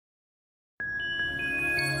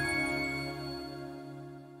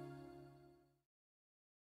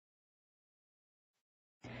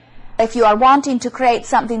If you are wanting to create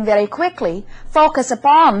something very quickly, focus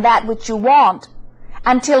upon that which you want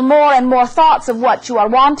until more and more thoughts of what you are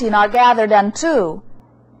wanting are gathered unto,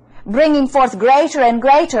 bringing forth greater and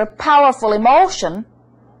greater powerful emotion,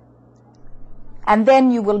 and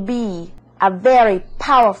then you will be a very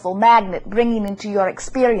powerful magnet, bringing into your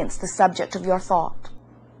experience the subject of your thought.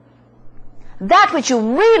 That which you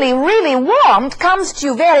really, really want comes to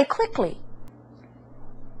you very quickly.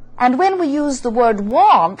 And when we use the word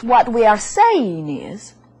want, what we are saying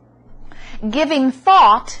is giving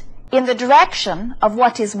thought in the direction of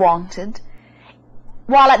what is wanted,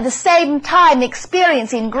 while at the same time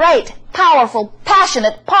experiencing great, powerful,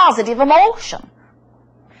 passionate, positive emotion.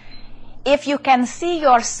 If you can see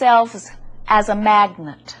yourselves as a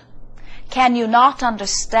magnet, can you not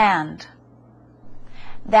understand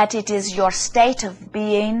that it is your state of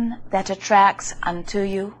being that attracts unto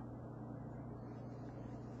you?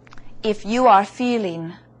 If you are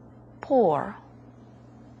feeling poor,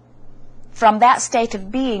 from that state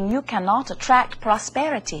of being you cannot attract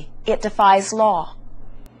prosperity. It defies law.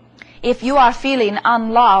 If you are feeling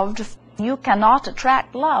unloved, you cannot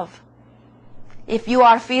attract love. If you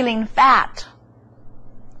are feeling fat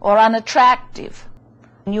or unattractive,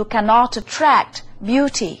 you cannot attract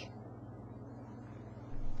beauty.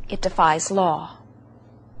 It defies law.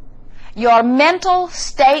 Your mental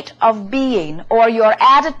state of being or your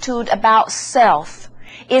attitude about self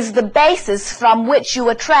is the basis from which you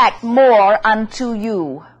attract more unto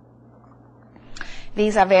you.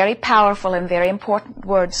 These are very powerful and very important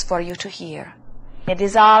words for you to hear. It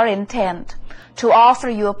is our intent to offer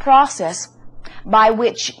you a process by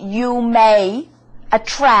which you may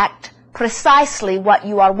attract precisely what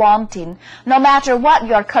you are wanting, no matter what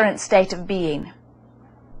your current state of being.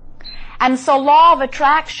 And so law of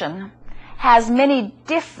attraction has many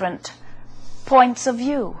different points of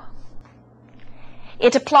view.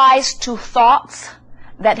 It applies to thoughts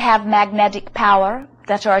that have magnetic power,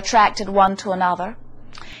 that are attracted one to another.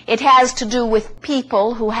 It has to do with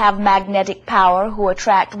people who have magnetic power, who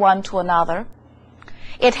attract one to another.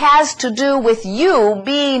 It has to do with you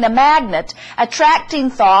being a magnet,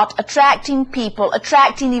 attracting thought, attracting people,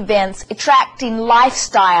 attracting events, attracting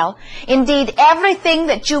lifestyle. Indeed, everything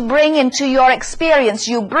that you bring into your experience,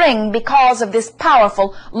 you bring because of this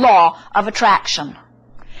powerful law of attraction.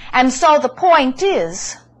 And so the point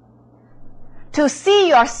is to see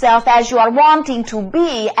yourself as you are wanting to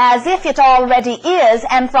be, as if it already is,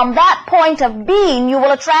 and from that point of being you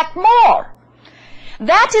will attract more.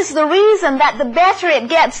 That is the reason that the better it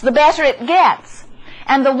gets, the better it gets.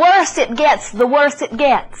 And the worse it gets, the worse it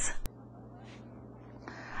gets.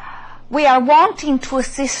 We are wanting to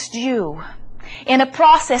assist you in a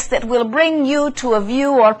process that will bring you to a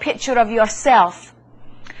view or picture of yourself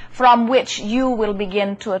from which you will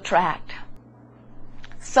begin to attract.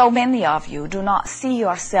 So many of you do not see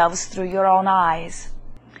yourselves through your own eyes.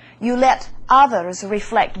 You let others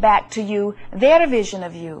reflect back to you their vision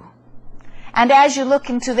of you. And as you look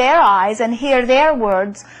into their eyes and hear their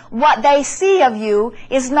words, what they see of you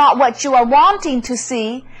is not what you are wanting to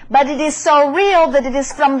see, but it is so real that it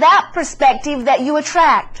is from that perspective that you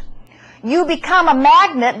attract. You become a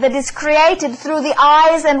magnet that is created through the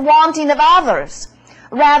eyes and wanting of others,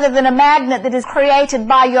 rather than a magnet that is created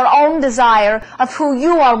by your own desire of who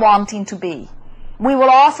you are wanting to be. We will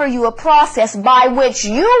offer you a process by which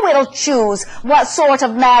you will choose what sort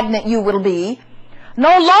of magnet you will be.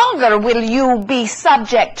 No longer will you be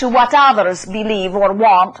subject to what others believe or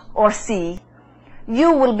want or see.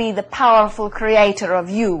 You will be the powerful creator of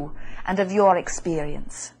you and of your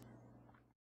experience.